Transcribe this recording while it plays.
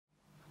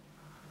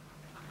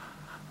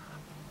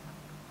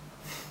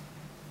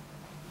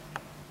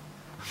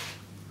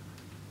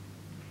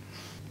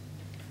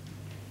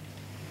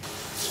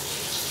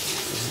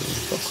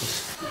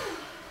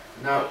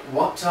Now,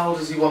 what towel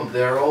does he want?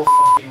 They're all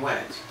fucking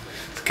wet.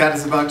 The cat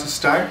is about to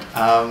start.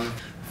 A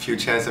few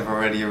chairs have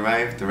already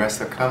arrived, the rest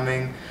are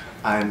coming.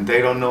 And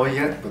they don't know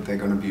yet, but they're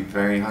going to be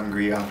very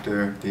hungry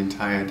after the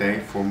entire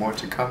day for more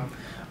to come.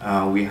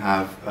 We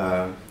have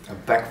a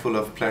bag full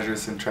of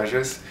pleasures and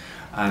treasures,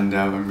 and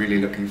I'm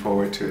really looking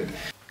forward to it.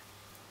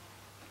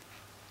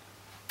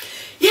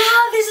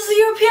 Yeah, this is the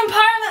European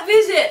Parliament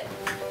visit!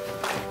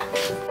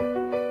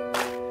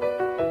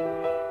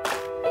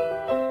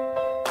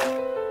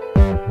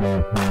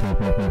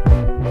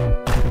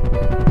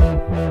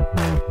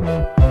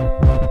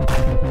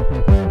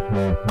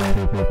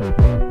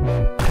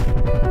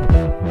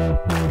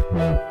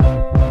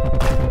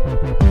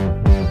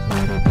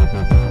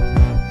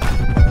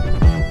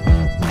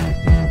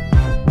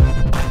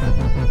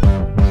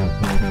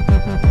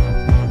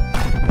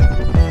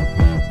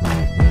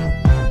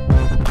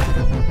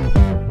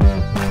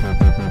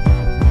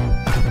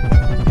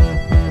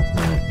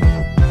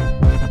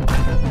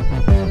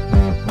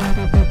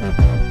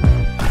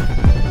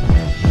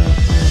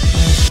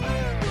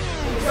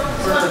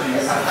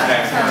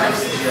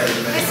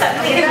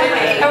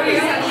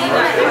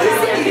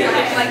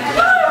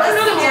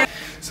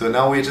 So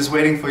now we're just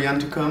waiting for Jan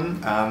to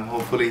come.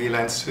 Hopefully he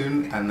lands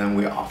soon, and then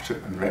we're off to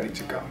and ready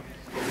to go.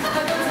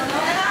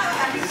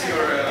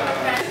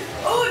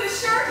 Oh, the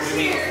shark's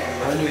here!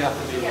 When do you have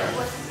to be here?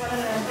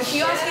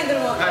 Yeah, I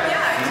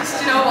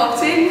just,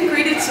 walked in,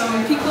 greeted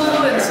some people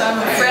and some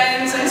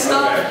friends and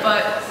stuff,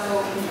 but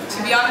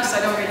to be honest,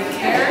 I don't really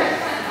care,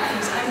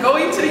 because I'm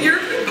going to the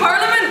European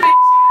Parliament, bitch!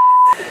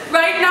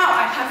 Right now,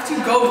 I have to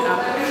go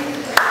now.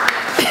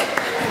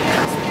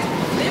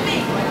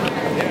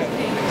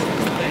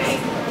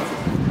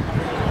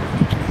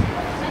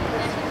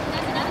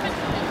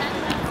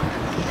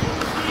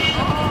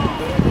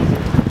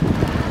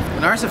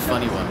 Nara's a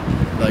funny one,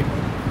 like,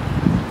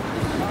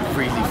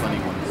 really funny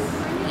one.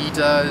 He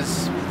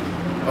does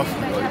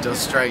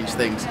strange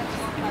things.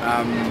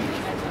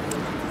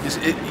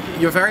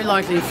 You're very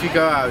likely if you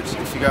go out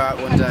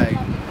one day,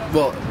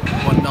 well,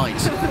 one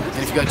night,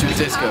 and if you go to a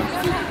disco,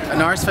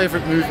 Nara's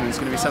favourite movement is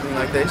going to be something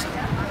like this.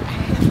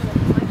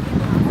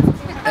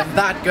 And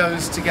that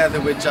goes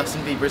together with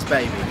Justin Bieber's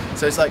Baby.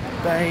 So it's like,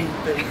 baby,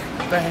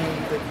 baby,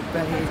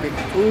 baby,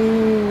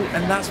 ooh,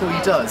 and that's what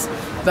he does.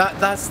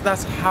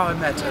 That's how I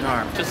met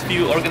Anar. Just a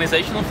few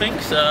organizational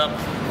things.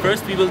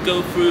 First, we will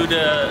go through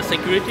the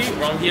security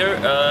around here,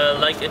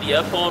 like at the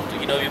airport.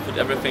 You put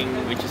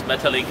everything which is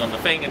metallic on the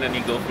thing, and then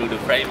you go through the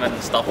frame and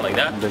stuff like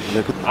that.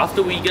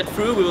 After we get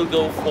through, we will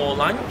go for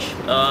lunch.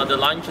 The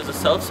lunch is a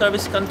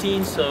self-service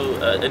canteen, so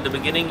in the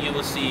beginning you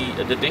will see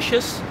the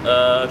dishes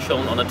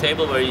shown on a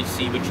table where you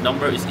see which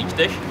number is each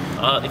dish.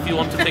 If you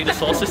want to take the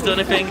sauces to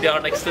anything, they are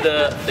next to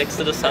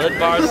the salad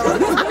bars.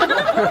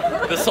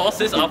 The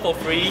sauces are for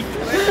free,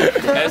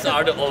 as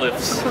are the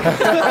olives.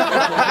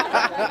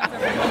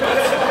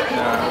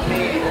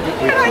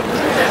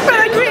 But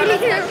I really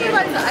hear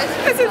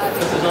this is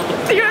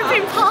the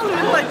European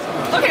Parliament, like,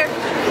 okay,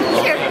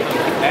 here.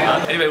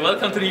 Anyway,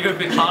 welcome to the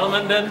European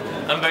Parliament then.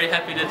 I'm very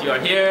happy that you are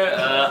here.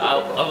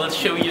 I will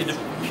show you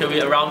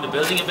around the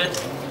building a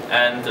bit,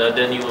 and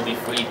then you will be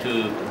free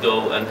to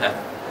go and have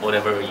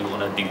whatever you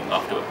want to do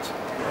afterwards.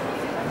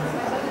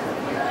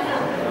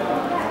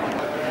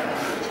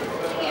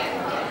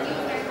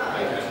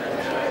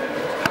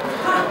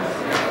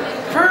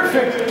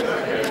 Perfect!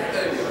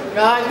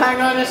 Guys,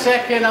 hang on a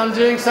second, I'm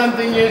doing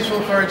something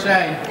useful for a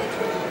change.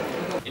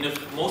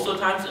 Most of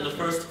the times in the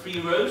first 3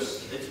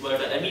 rows, it's where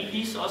the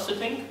MEPs are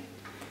sitting.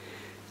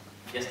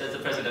 Yes, that's the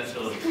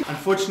presidential.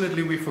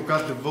 Unfortunately, we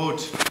forgot the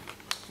vote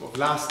of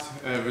last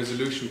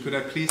resolution. Could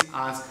I please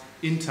ask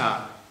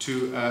Inta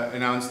to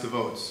announce the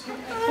votes?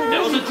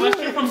 There was a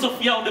question from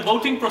Sophia on the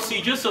voting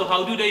procedure. So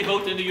how do they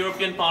vote in the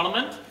European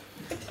Parliament?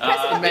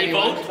 They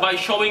vote by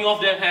showing off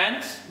their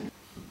hands.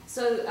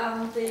 So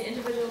the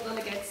individual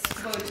delegates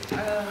vote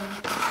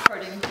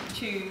according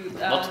to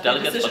not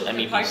delegates, decision, but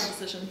MEPs. party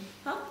decision.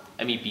 Huh?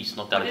 MEPs,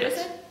 not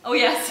delegates. Oh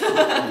yes.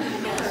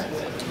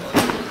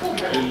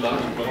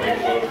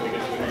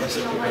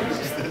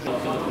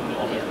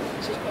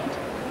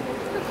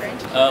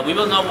 We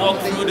will now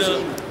walk through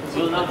the.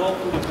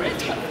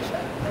 bridge.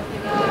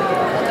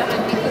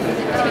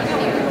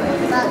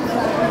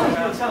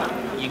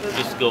 You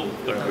just go.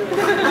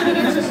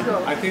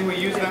 I think we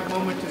use that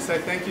moment to say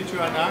thank you to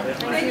Anar.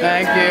 Thank you,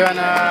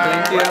 Anar.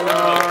 Thank you,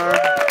 Anar.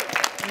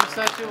 You're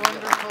such a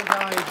wonderful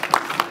guide.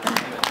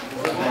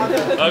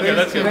 Okay,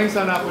 let's go. Thanks,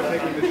 Anar, for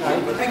taking the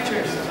time.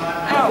 Pictures.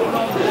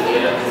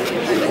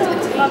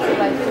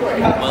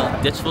 Well,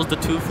 this was the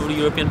tour through the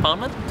European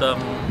Parliament.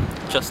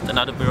 Just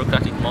another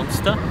bureaucratic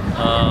monster.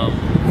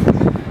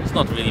 It's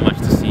not really much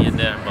to see in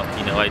there, but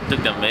I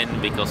took them in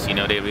because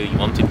they really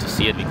wanted to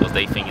see it because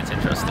they think it's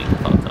interesting.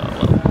 But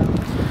well,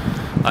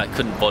 I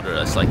couldn't bother.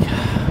 It's like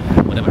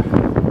whatever.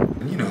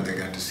 They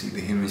got to see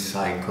the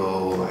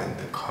hemicycle and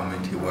the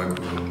community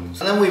workrooms.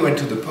 And then we went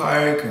to the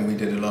park and we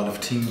did a lot of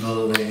team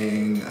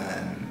building,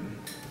 and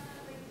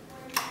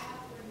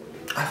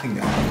I think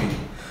they're happy.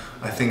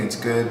 I think it's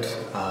good.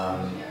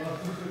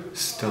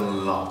 still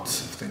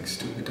lots of things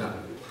to be done.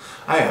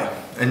 Ah yeah,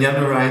 and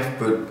Jan arrived,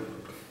 but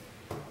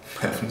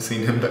I haven't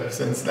seen him back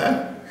since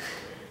then.